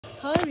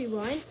Hello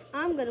everyone,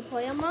 I'm gonna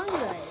play Among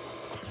Us.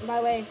 By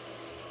the way,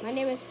 my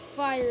name is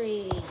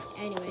Fiery.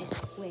 Anyways,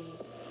 wait.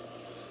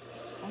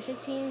 I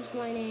should change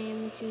my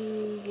name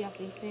to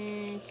Yuffie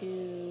Fan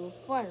to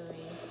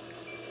Fiery.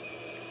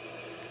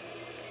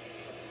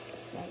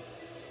 Right.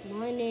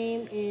 My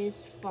name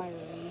is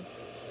Fiery.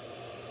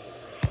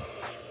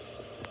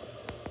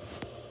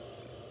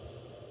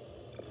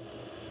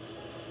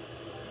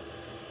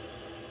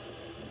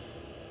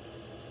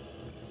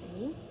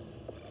 Okay.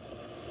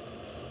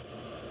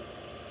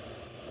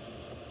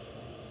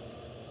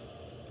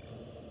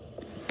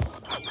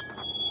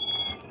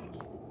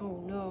 Oh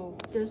no,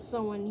 there's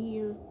someone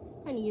here.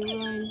 I need to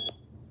run.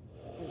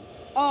 Wait.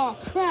 Oh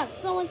crap,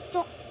 someone's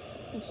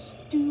I'm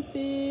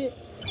stupid.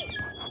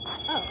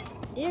 Oh,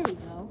 there we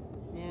go.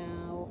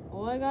 Now,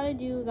 all I gotta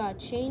do, gotta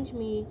change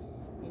me,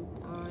 and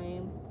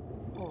I'm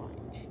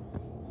orange.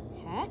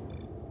 Hat?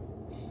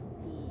 Should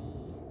be...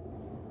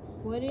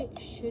 What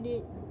should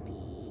it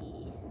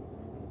be?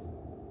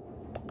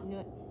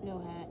 No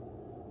hat.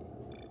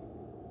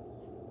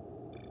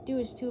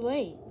 Dude, it's too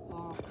late.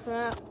 Oh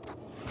crap.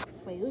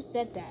 Wait, who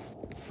said that?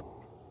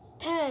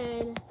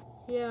 Pen.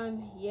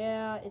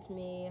 Yeah, it's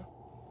me.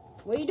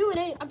 What are you doing?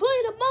 Hey, I'm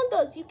playing Among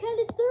Us. You can't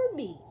disturb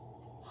me.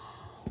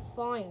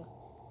 Fine,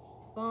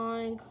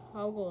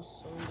 I'll go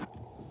sleep.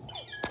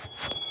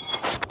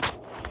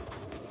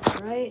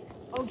 Right?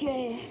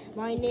 Okay.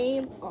 My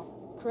name.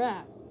 Oh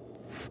crap.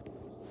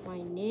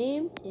 My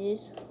name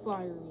is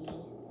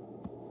Fiery.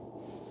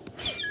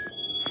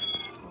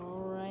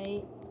 All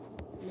right.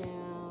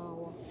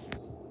 Now,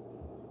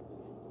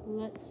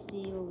 let's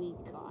see what we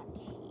got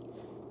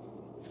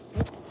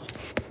here.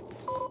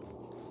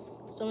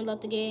 Someone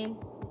left the game.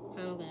 I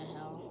don't get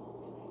hell.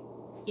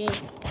 Yay.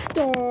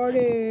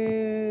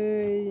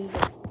 Starting.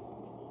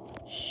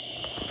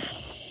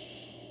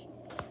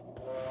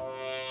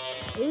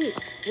 Ooh,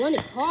 one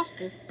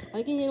imposter.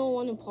 I can handle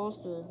one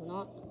imposter,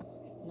 not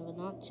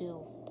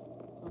two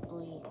or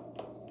three.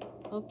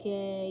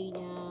 Okay,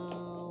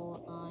 now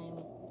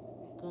I'm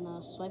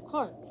gonna swipe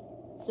card.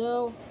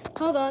 So,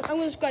 hold on, I'm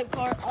gonna swipe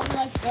card. I'll be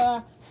right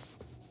back.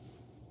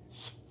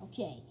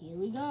 Okay, here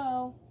we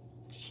go.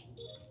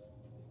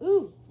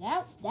 Ooh,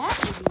 that was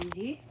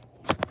easy.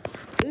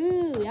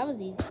 Ooh, that was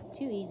easy.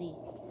 Too easy.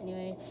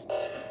 Anyway.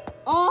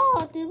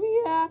 Oh, the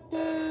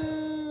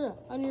reactor!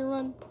 I need to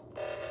run.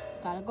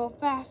 Gotta go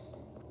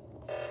fast.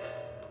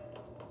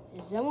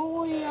 If someone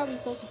will hear, I'll be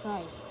so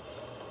surprised.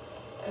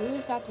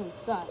 Louis acting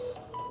sus.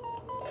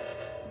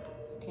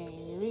 Okay,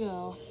 here we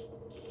go.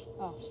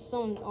 Oh,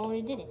 someone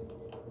already did it.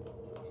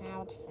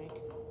 How the frick?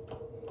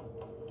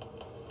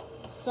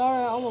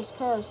 Sorry, I almost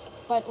cursed,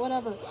 but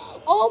whatever.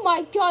 Oh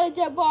my god, a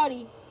dead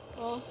body!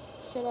 Oh,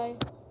 should I?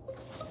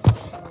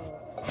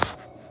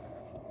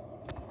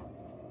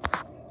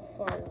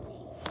 Fire me.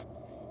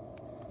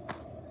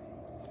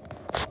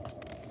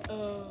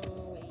 Wait.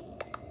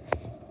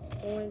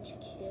 Orange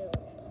killed.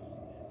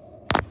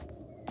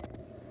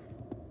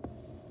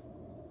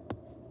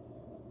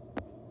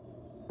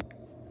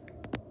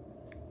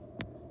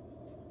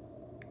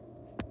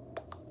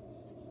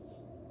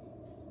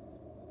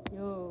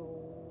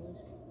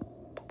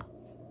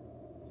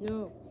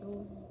 No.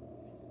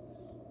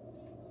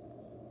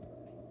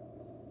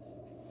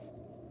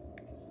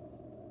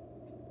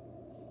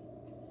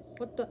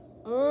 What the?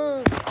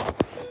 No,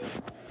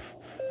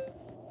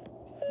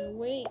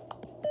 wait.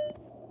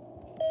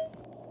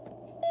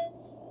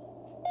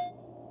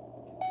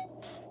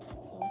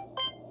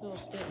 Oh,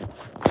 stay.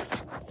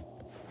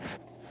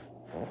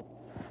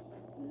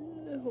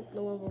 I hope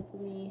no one voted for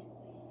me.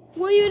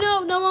 Well, you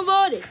know, no one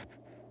voted.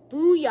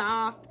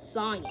 Booyah,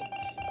 science.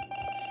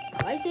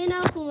 I say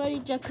now from Ready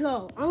to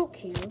Go. I don't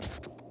care.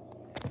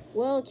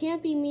 Well, it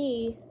can't be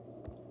me.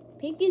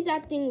 Pinky's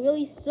acting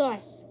really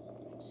sus.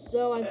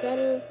 So I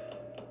better...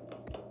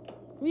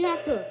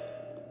 Reactor!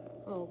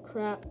 Oh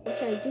crap, what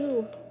should I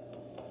do?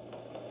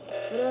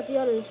 What about the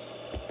others?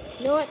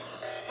 You know what?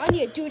 I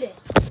need to do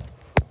this.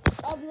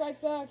 I'll be right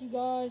back, you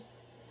guys.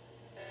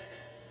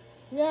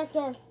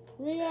 Reactor!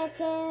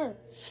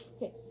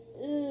 Okay.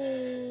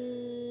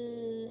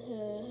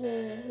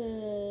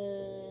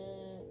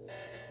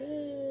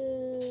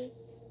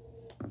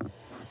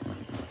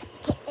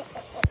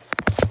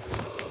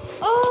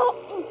 Oh!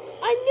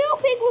 I knew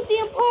Pink was the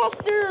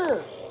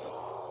imposter!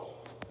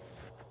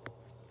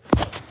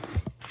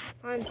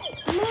 I'm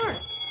smart.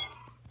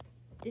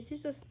 This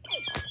is a...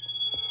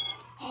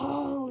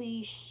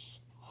 Holy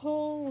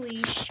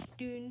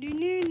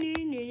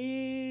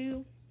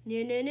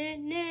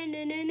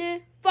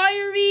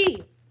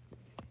Fiery!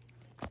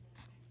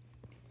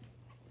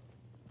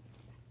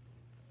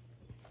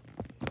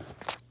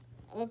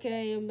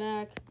 Okay, I'm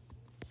back.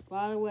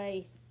 By the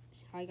way,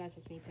 hi guys,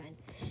 it's me, Pen.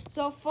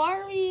 So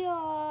Fiery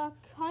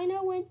kind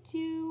of went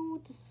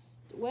to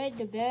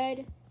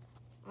bed.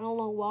 I don't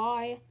know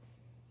why,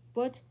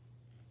 but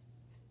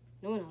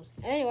no one knows.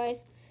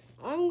 Anyways,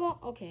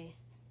 okay.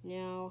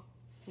 Now,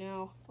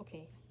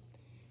 okay.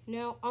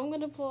 Now I'm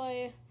gonna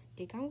play.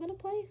 Think I'm gonna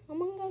play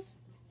Among Us.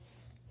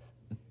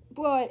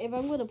 But if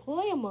I'm gonna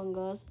play Among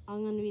Us,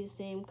 I'm gonna be the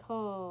same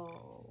code.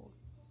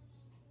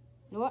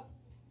 You know what?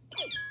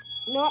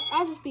 No,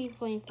 I'll just be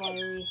playing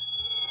Fiery.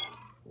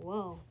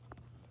 Whoa.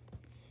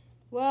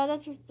 Well,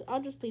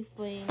 I'll just be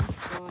playing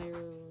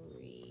Fiery.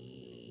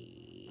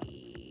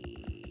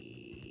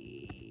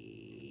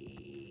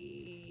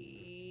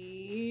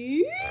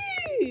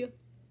 You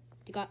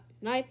got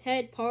Knife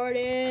Head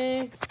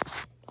Party.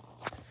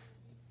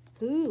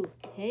 Ooh,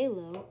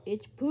 Halo,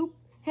 it's Poop.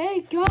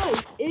 Hey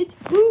guys, it's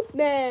Poop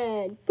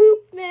Man.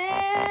 Poop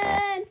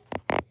Man.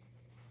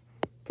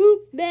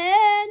 Poop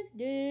Man.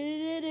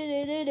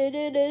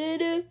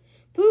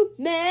 Poop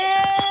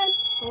Man.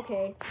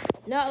 Okay,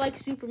 not like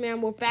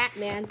Superman or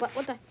Batman, but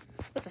what the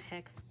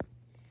heck?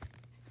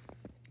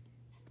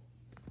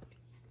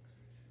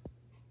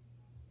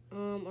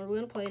 Are we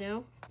gonna play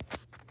now?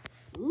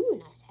 Ooh,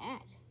 nice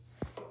hat.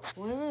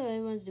 Whatever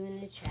everyone's doing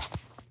in the chat.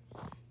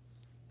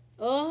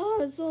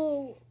 Oh,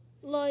 so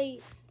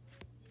like,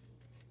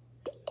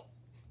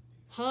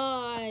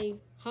 hi,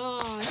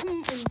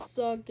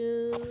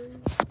 suckers.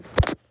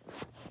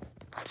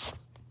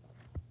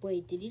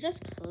 Wait, did he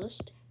just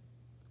curse?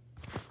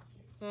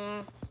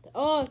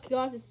 Oh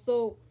gosh, it's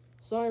so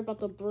sorry about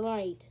the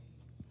bright.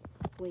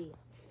 Wait,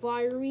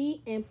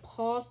 Fiery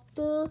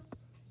Imposter.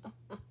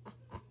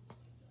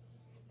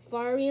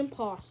 Fiery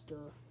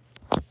Imposter.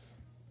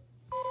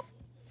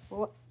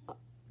 What?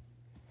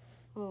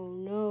 Oh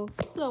no,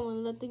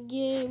 someone let the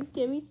game.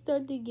 Can we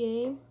start the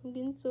game? I'm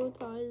getting so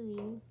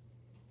tiring.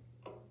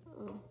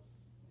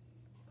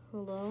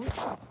 Hello?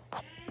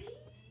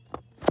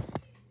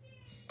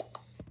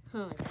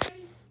 Hi.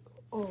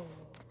 Oh.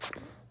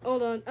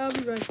 Hold on, I'll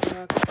be right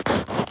back.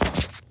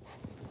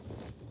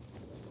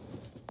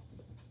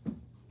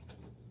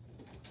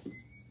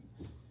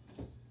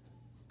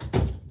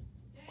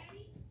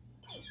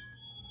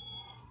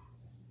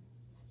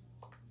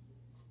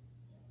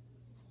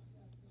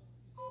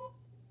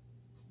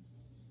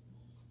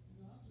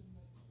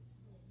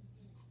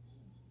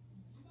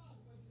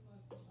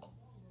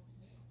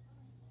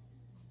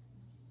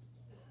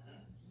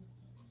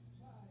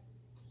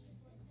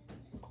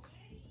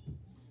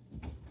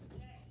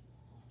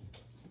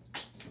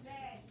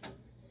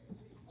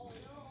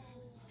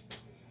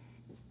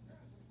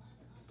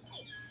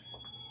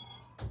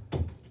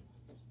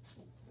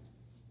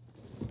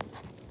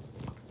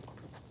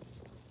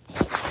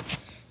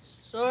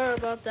 Sorry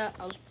about that.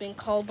 I was being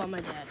called by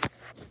my dad.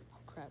 Oh,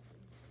 crap.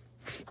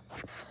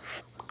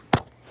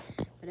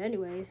 But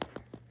anyways,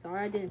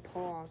 sorry I didn't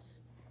pause.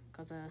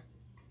 Because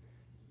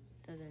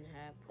doesn't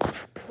have...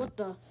 What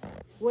the...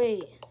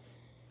 Wait.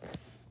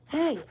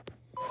 Hey.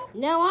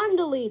 Now I'm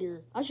the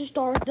leader. I should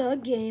start the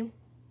game.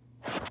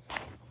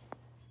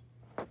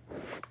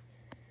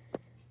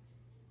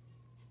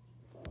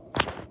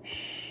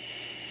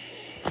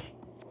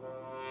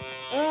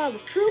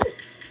 Recruit.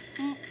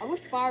 I wish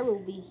Fire will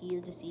be here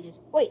to see this.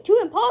 Wait, 2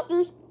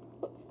 imposters?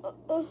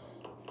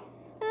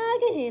 I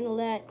can handle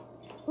that.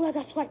 Oh, I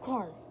got swipe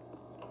card.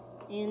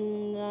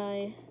 And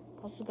I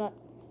also got...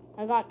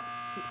 I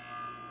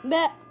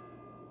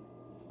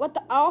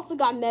also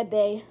got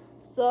Medbay.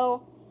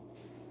 So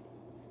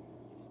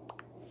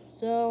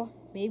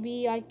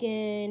maybe I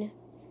can...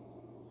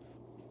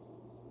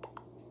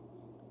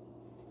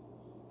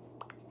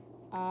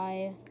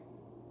 I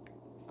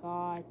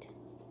got...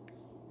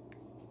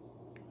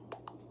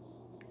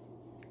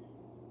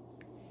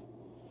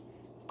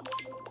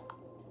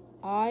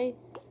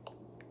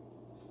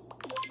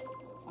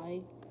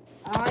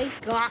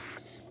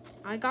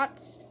 I got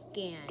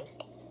scanned.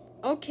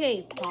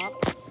 Okay,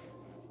 Pop.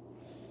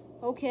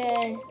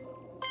 Okay,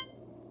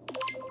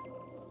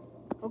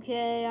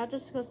 I'll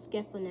just go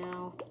skip for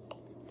now.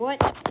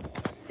 But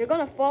you're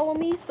gonna follow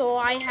me, so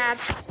I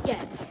have to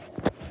skip.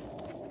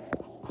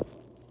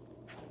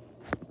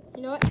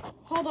 You know what?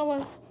 Hold on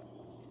one.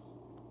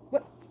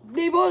 What?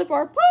 They voted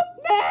for Poop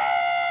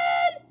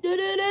Man!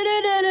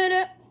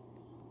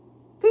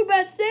 Poop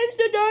Man seems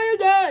to die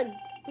again!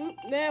 Poop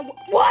Man,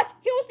 what?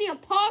 He was the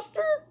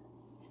imposter?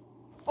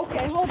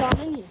 Okay, hold on.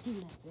 I need to do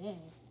that. Yeah.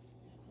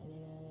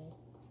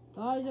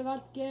 Guys, I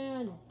got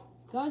scanned.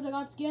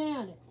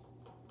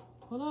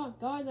 Hold on.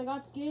 Guys, I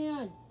got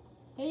scanned.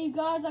 Hey, you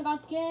guys, I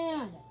got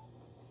scanned.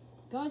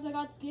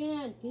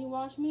 Can you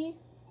watch me?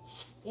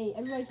 Hey,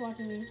 everybody's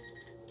watching me.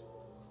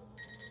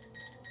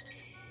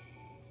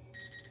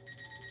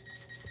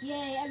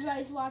 Yay,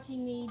 everybody's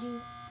watching me,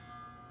 dude.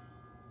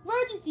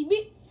 Emergency,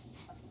 me.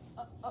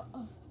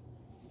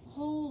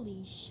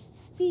 Holy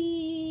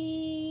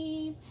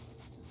beep.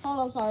 Hold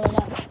on, sorry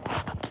about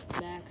that.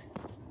 Back.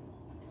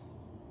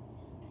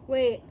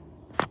 Wait.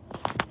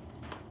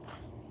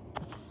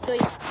 So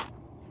yeah.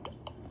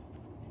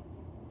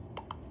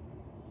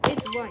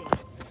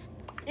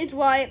 It's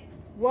white.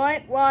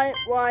 White.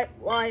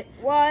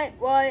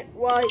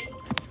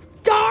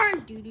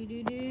 Darn! Do.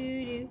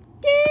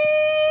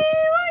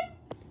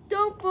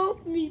 Don't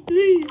vote for me,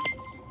 please.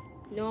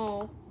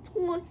 No.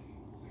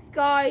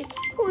 Guys,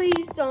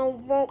 please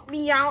don't vote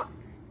me out.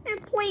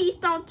 And please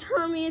don't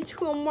turn me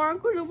into a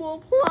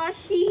marketable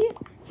plushie.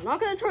 I'm not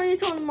gonna turn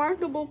into a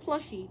remarkable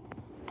plushie.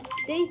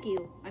 Thank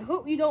you. I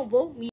hope you don't vote me.